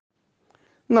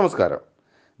Namaskaram.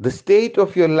 The state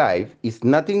of your life is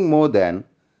nothing more than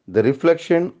the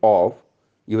reflection of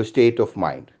your state of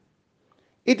mind.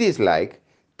 It is like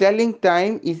telling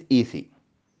time is easy.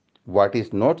 What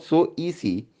is not so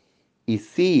easy is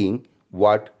seeing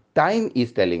what time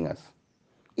is telling us.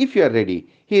 If you are ready,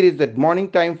 here is that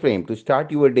morning time frame to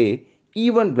start your day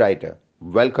even brighter.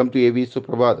 Welcome to AV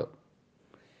Suprabhatham.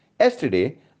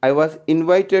 Yesterday, I was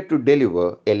invited to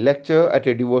deliver a lecture at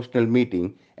a devotional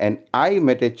meeting and I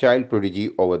met a child prodigy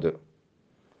over there.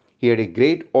 He had a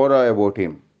great aura about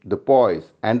him. The poise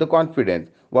and the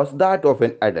confidence was that of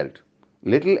an adult.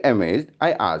 Little amazed,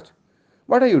 I asked,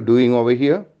 "What are you doing over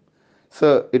here?"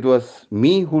 "Sir, it was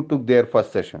me who took their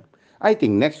first session. I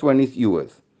think next one is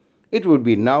yours. It would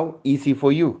be now easy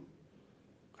for you."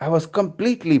 I was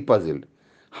completely puzzled.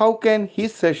 How can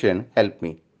his session help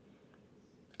me?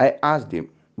 I asked him,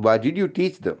 "What did you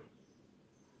teach them?"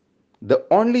 "The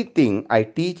only thing I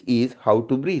teach is how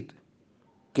to breathe,"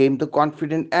 came the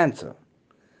confident answer.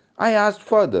 I asked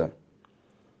further,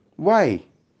 "Why?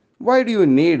 Why do you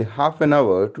need half an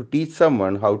hour to teach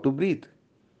someone how to breathe?"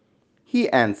 He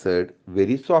answered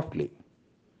very softly,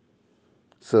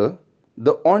 "Sir,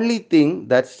 the only thing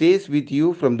that stays with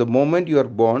you from the moment you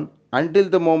are born until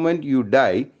the moment you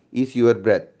die is your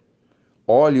breath.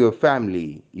 All your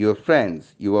family, your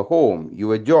friends, your home,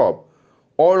 your job,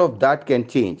 all of that can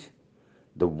change.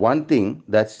 The one thing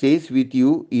that stays with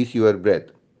you is your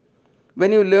breath.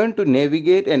 When you learn to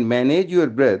navigate and manage your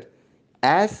breath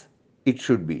as it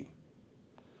should be,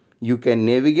 you can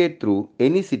navigate through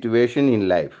any situation in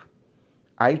life.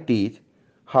 I teach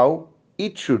how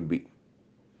it should be."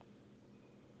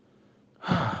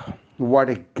 What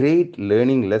a great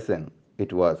learning lesson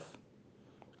it was.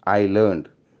 I learned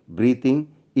breathing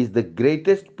is the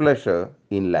greatest pleasure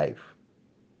in life.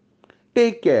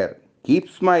 Take care, keep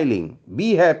smiling, be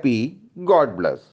happy, God bless.